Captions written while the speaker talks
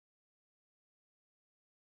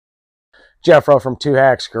Jeffro from Two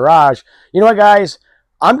Hacks Garage. You know what, guys?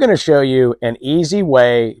 I'm going to show you an easy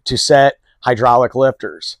way to set hydraulic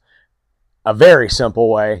lifters. A very simple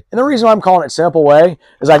way. And the reason why I'm calling it simple way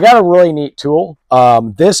is I got a really neat tool.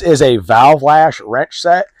 This is a valve lash wrench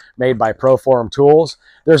set made by ProForm tools.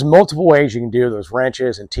 There's multiple ways you can do those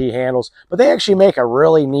wrenches and T-handles, but they actually make a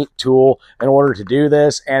really neat tool in order to do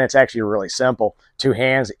this, and it's actually really simple. 2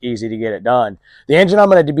 hands, easy to get it done. The engine I'm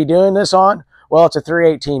going to be doing this on, well, it's a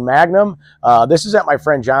 318 Magnum. This is at my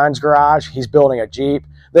friend John's garage. He's building a Jeep.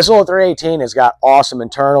 This little 318 has got awesome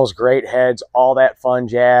internals, great heads, all that fun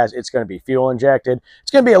jazz. It's going to be fuel injected.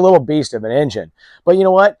 It's going to be a little beast of an engine. But you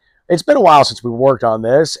know what? It's been a while since we worked on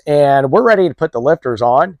this, and we're ready to put the lifters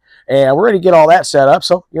on, and we're ready to get all that set up.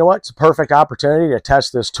 So you know what? It's a perfect opportunity to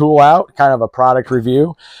test this tool out, kind of a product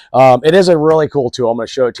review. It is a really cool tool. I'm going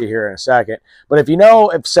to show it to you here in a second. But if you know,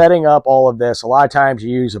 if setting up all of this, a lot of times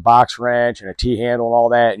you use a box wrench and a T-handle and all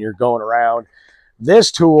that, and you're going around. This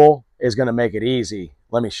tool is going to make it easy.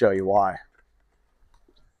 Let me show you why.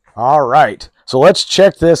 All right, so let's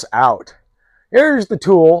check this out. Here's the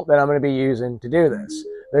tool that I'm going to be using to do this.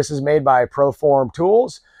 This is made by ProForm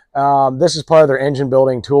tools. This is part of their engine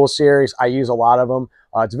building tool series. I use a lot of them.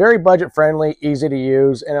 It's very budget friendly, easy to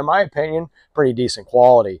use, and in my opinion, pretty decent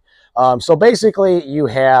quality. So basically you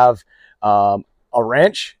have a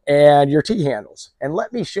wrench and your T-handles. And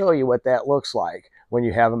let me show you what that looks like when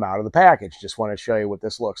you have them out of the package. Just want to show you what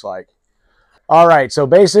this looks like. All right, so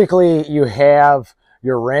basically you have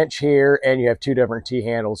your wrench here and you have 2 different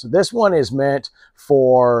T-handles. This one is meant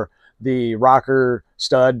for the rocker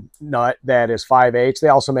stud nut that is 5/8. They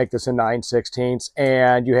also make this in 9/16,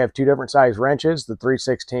 and you have 2 different size wrenches, the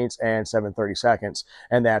 3/16 and 7/32,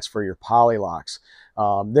 and that's for your poly locks.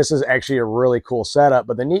 This is actually a really cool setup,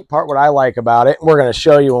 but the neat part, what I like about it, we're going to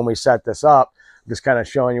show you when we set this up, just kind of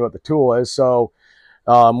showing you what the tool is. So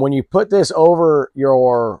when you put this over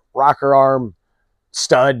your rocker arm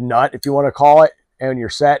stud nut, if you want to call it, and you're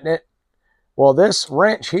setting it, well, this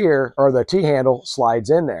wrench here, or the T-handle, slides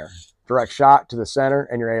in there, direct shot to the center,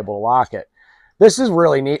 and you're able to lock it. This is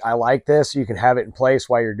really neat. I like this. You can have it in place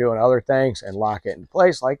while you're doing other things and lock it in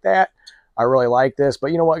place like that. I really like this.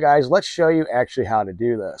 But you know what, guys? Let's show you actually how to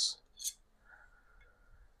do this.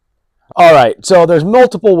 All right, so there's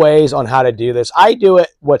multiple ways on how to do this. I do it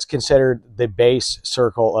what's considered the base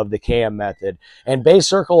circle of the cam method. And base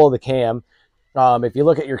circle of the cam, if you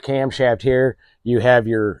look at your camshaft here, you have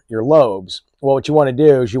your lobes. Well, what you want to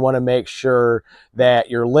do is you want to make sure that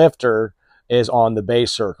your lifter is on the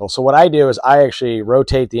base circle. So what I do is I actually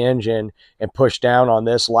rotate the engine and push down on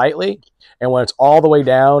this lightly. And when it's all the way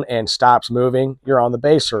down and stops moving, you're on the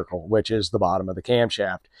base circle, which is the bottom of the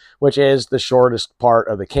camshaft, which is the shortest part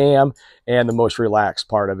of the cam and the most relaxed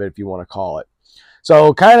part of it, if you want to call it.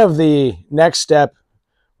 So kind of the next step,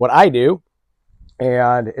 what I do,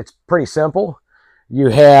 and it's pretty simple. You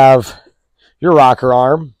have your rocker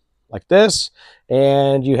arm like this,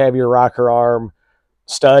 and you have your rocker arm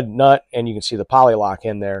stud nut, and you can see the poly lock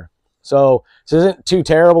in there. So this isn't too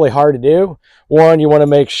terribly hard to do. One, you want to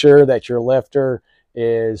make sure that your lifter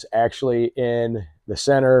is actually in the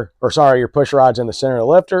center, or sorry, your push rod's in the center of the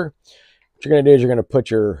lifter. What you're going to do is you're going to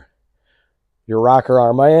put your rocker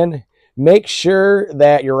arm in. Make sure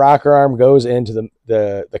that your rocker arm goes into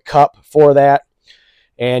the cup for that.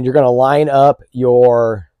 And you're going to line up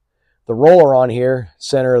the roller on here,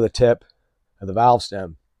 center of the tip of the valve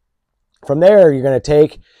stem. From there, you're going to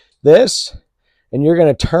take this and you're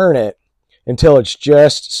going to turn it until it's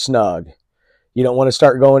just snug. You don't want to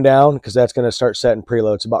start going down because that's going to start setting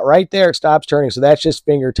preload. It's about right there, it stops turning. So that's just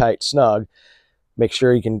finger tight snug. Make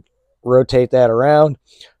sure you can rotate that around.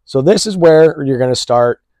 So this is where you're going to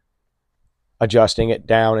start adjusting it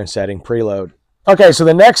down and setting preload. Okay, so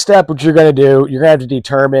the next step, what you're going to do, you're going to have to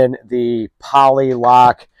determine the poly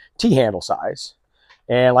lock T-handle size.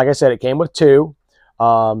 And like I said, it came with 2,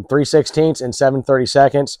 3/16 and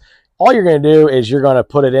 7/32. All you're going to do is you're going to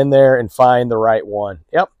put it in there and find the right one.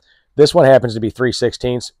 Yep, this one happens to be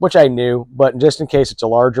 3/16, which I knew, but just in case it's a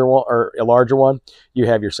larger one, you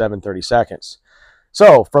have your 7/32.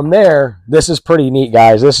 So from there, this is pretty neat,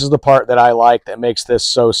 guys. This is the part that I like that makes this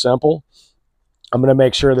so simple. I'm going to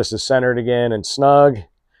make sure this is centered again and snug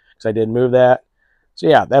because I did move that. So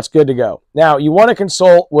yeah, that's good to go. Now you want to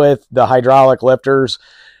consult with the hydraulic lifters,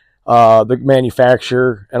 the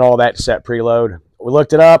manufacturer, and all that to set preload. We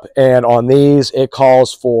looked it up, and on these, it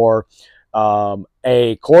calls for a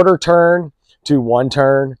 1/4 turn to 1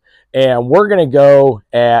 turn, and we're going to go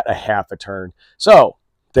at a 1/2 turn. So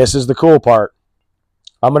this is the cool part.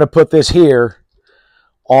 I'm going to put this here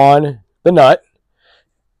on the nut.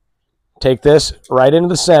 Take this right into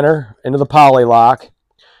the center, into the poly lock.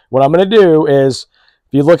 what I'm going to do is,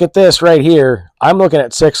 if you look at this right here, I'm looking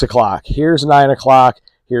at 6 o'clock. Here's 9 o'clock.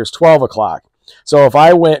 Here's 12 o'clock. So if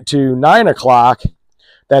I went to 9 o'clock,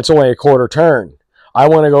 that's only a quarter turn. I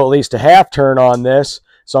want to go at least a half turn on this,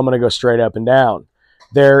 so I'm going to go straight up and down.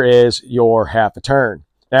 There is your half a turn.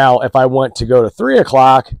 Now, if I want to go to 3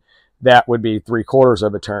 o'clock, that would be 3/4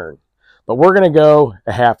 of a turn. But we're going to go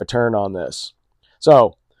a half a turn on this.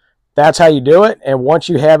 So that's how you do it. And once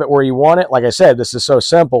you have it where you want it, like I said, this is so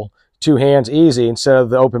simple, 2 hands easy instead of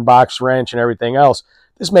the open box wrench and everything else.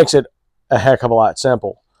 This makes it a heck of a lot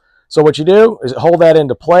simple. So what you do is hold that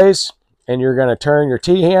into place, and you're going to turn your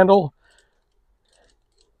T-handle,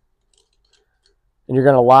 and you're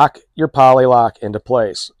going to lock your poly lock into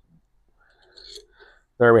place.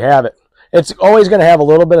 There we have it. It's always going to have a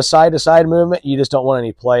little bit of side-to-side movement. You just don't want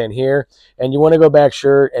any play in here. And you want to go back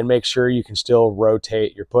sure and make sure you can still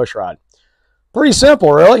rotate your push rod. Pretty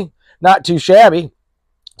simple, really. Not too shabby.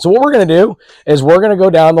 So what we're going to do is we're going to go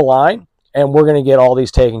down the line, and we're going to get all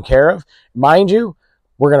these taken care of. Mind you,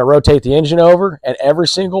 we're going to rotate the engine over, and every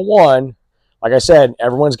single one, like I said,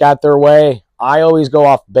 everyone's got their way. I always go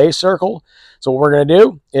off base circle. So what we're going to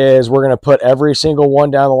do is we're going to put every single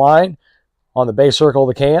one down the line on the base circle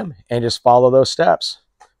of the cam and just follow those steps.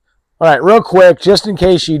 All right, real quick, just in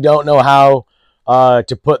case you don't know how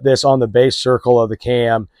to put this on the base circle of the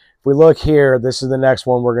cam, if we look here, this is the next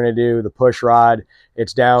one we're going to do, the push rod.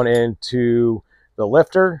 It's down into the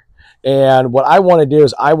lifter. And what I want to do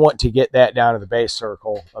is I want to get that down to the base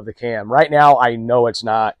circle of the cam. Right now, I know it's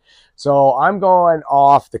not. So I'm going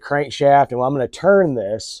off the crankshaft, and I'm going to turn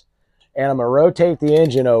this, and I'm going to rotate the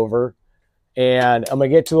engine over, and I'm going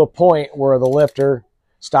to get to a point where the lifter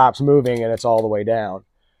stops moving and it's all the way down.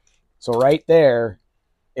 So right there,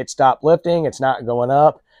 it stopped lifting. It's not going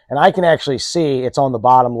up. And I can actually see it's on the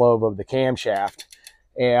bottom lobe of the camshaft.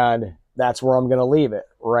 And that's where I'm going to leave it,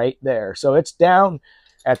 right there. So it's down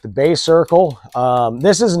at the base circle.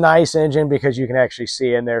 This is a nice engine because you can actually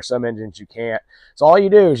see in there. Some engines you can't. So all you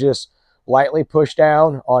do is just lightly push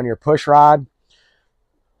down on your push rod.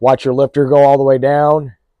 Watch your lifter go all the way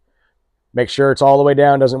down. Make sure it's all the way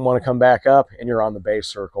down, doesn't want to come back up, and you're on the base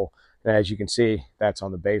circle. And as you can see, that's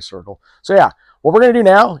on the base circle. So yeah, what we're going to do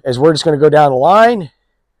now is we're just going to go down the line, and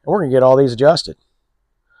we're going to get all these adjusted.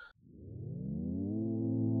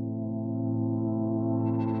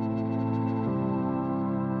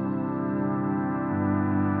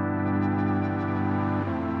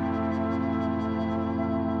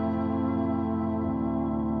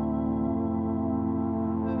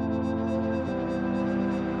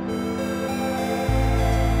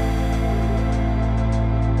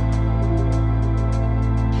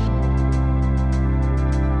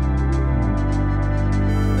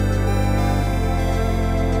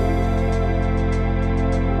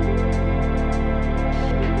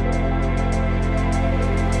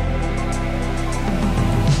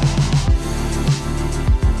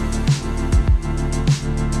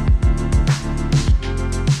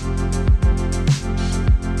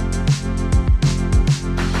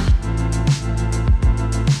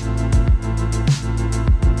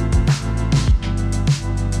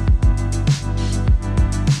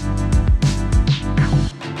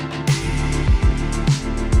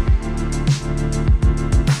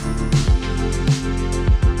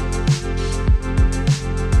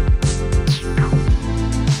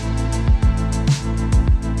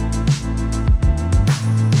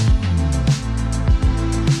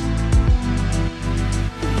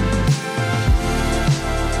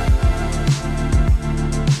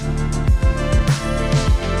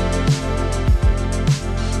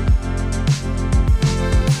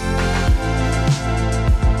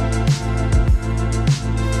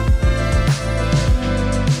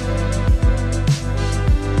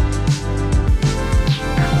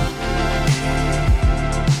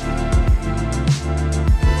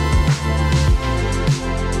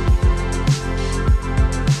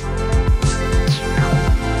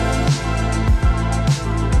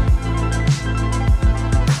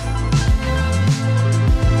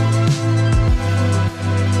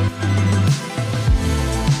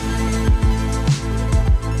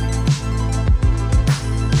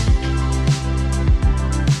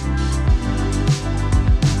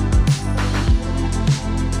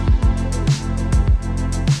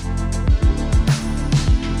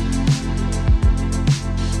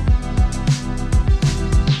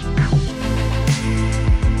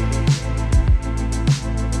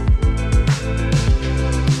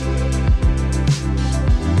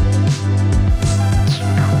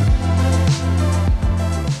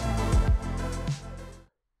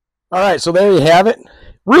 All right, so there you have it.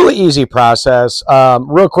 Really easy process.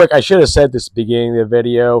 Real quick, I should have said this at the beginning of the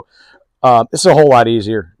video. It's a whole lot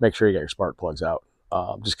easier. Make sure you get your spark plugs out.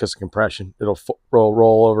 Just because of compression, it'll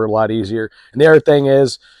roll over a lot easier. And the other thing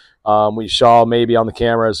is, we saw maybe on the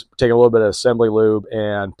cameras, taking a little bit of assembly lube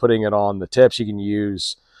and putting it on the tips. You can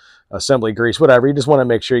use assembly grease, whatever. You just want to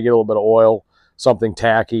make sure you get a little bit of oil, something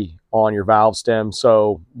tacky on your valve stem,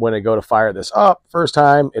 so when it go to fire this up first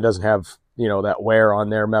time, it doesn't have, you know, that wear on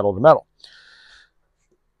there metal to metal.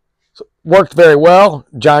 So worked very well.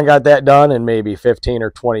 John got that done in maybe 15 or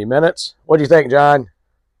 20 minutes. What do you think, John?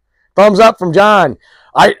 Thumbs up from John.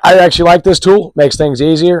 I actually like this tool. Makes things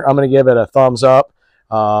easier. I'm going to give it a thumbs up.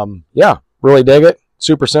 Yeah, really dig it.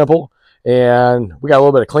 Super simple. And we got a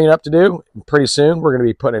little bit of cleanup to do. Pretty soon, we're going to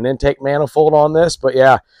be putting an intake manifold on this. But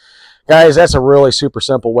yeah, guys, that's a really super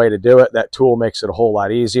simple way to do it. That tool makes it a whole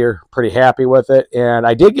lot easier. Pretty happy with it. And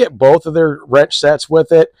I did get both of their wrench sets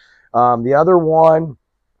with it. The other one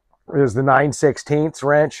is the 9/16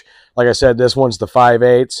 wrench. Like I said, this one's the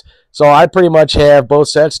 5/8. So I pretty much have both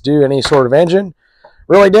sets do any sort of engine.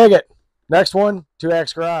 Really dig it. Next one,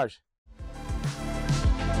 2X Garage.